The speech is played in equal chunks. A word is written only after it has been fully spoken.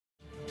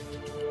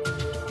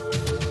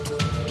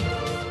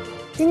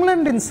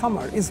England in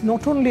summer is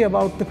not only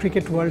about the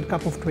Cricket World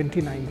Cup of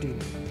 2019.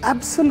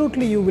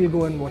 Absolutely you will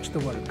go and watch the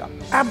World Cup.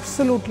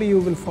 Absolutely you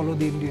will follow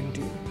the Indian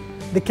team.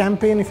 The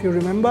campaign, if you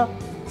remember,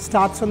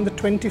 starts on the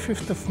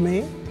 25th of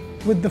May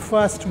with the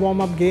first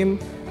warm-up game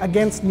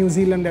against New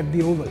Zealand at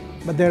the Oval.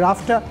 But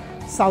thereafter,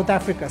 South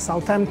Africa,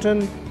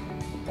 Southampton,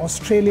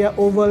 Australia,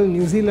 Oval,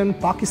 New Zealand,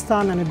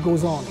 Pakistan, and it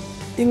goes on.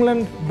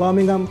 England,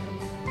 Birmingham,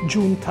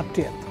 June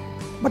 30th.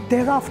 But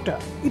thereafter,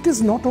 it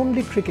is not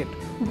only cricket.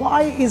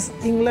 Why is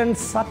England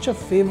such a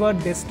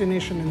favoured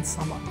destination in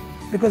summer?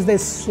 Because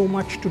there's so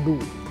much to do.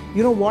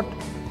 You know what?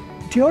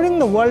 During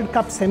the World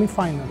Cup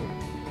semi-final,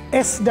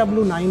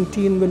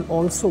 SW19 will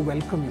also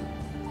welcome you.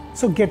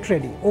 So get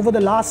ready. Over the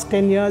last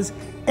 10 years,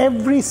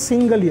 every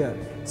single year,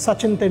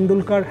 Sachin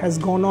Tendulkar has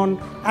gone on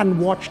and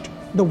watched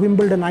the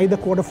Wimbledon either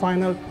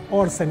quarter-final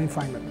or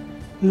semi-final.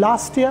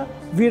 Last year,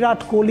 Virat,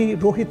 Kohli,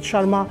 Rohit,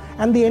 Sharma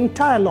and the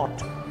entire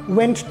lot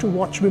went to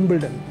watch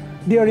Wimbledon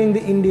during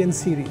the Indian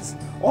series.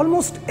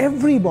 Almost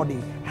everybody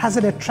has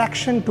an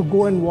attraction to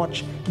go and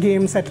watch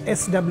games at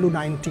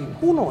SW19.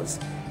 Who knows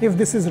if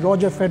this is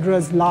Roger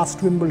Federer's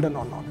last Wimbledon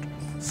or not?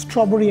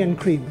 Strawberry and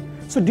cream.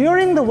 So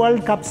during the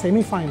World Cup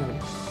semi-final,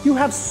 you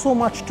have so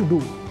much to do.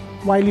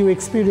 While you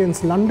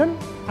experience London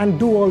and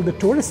do all the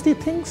touristy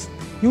things,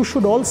 you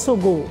should also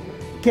go,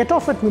 get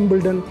off at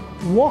Wimbledon,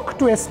 walk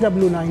to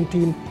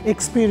SW19,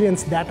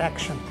 experience that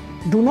action.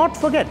 Do not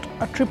forget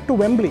a trip to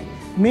Wembley.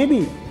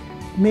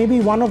 Maybe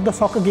one of the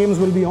soccer games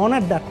will be on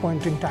at that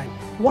point in time.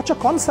 Watch a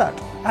concert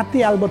at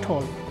the Albert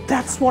Hall.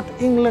 That's what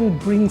England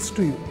brings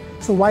to you.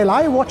 So while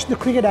I watch the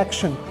cricket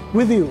action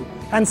with you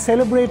and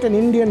celebrate an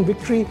Indian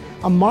victory,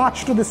 a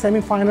march to the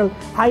semi-final,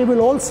 I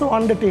will also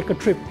undertake a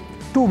trip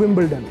to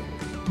Wimbledon,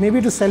 maybe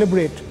to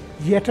celebrate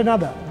yet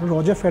another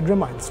Roger Federer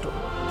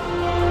milestone.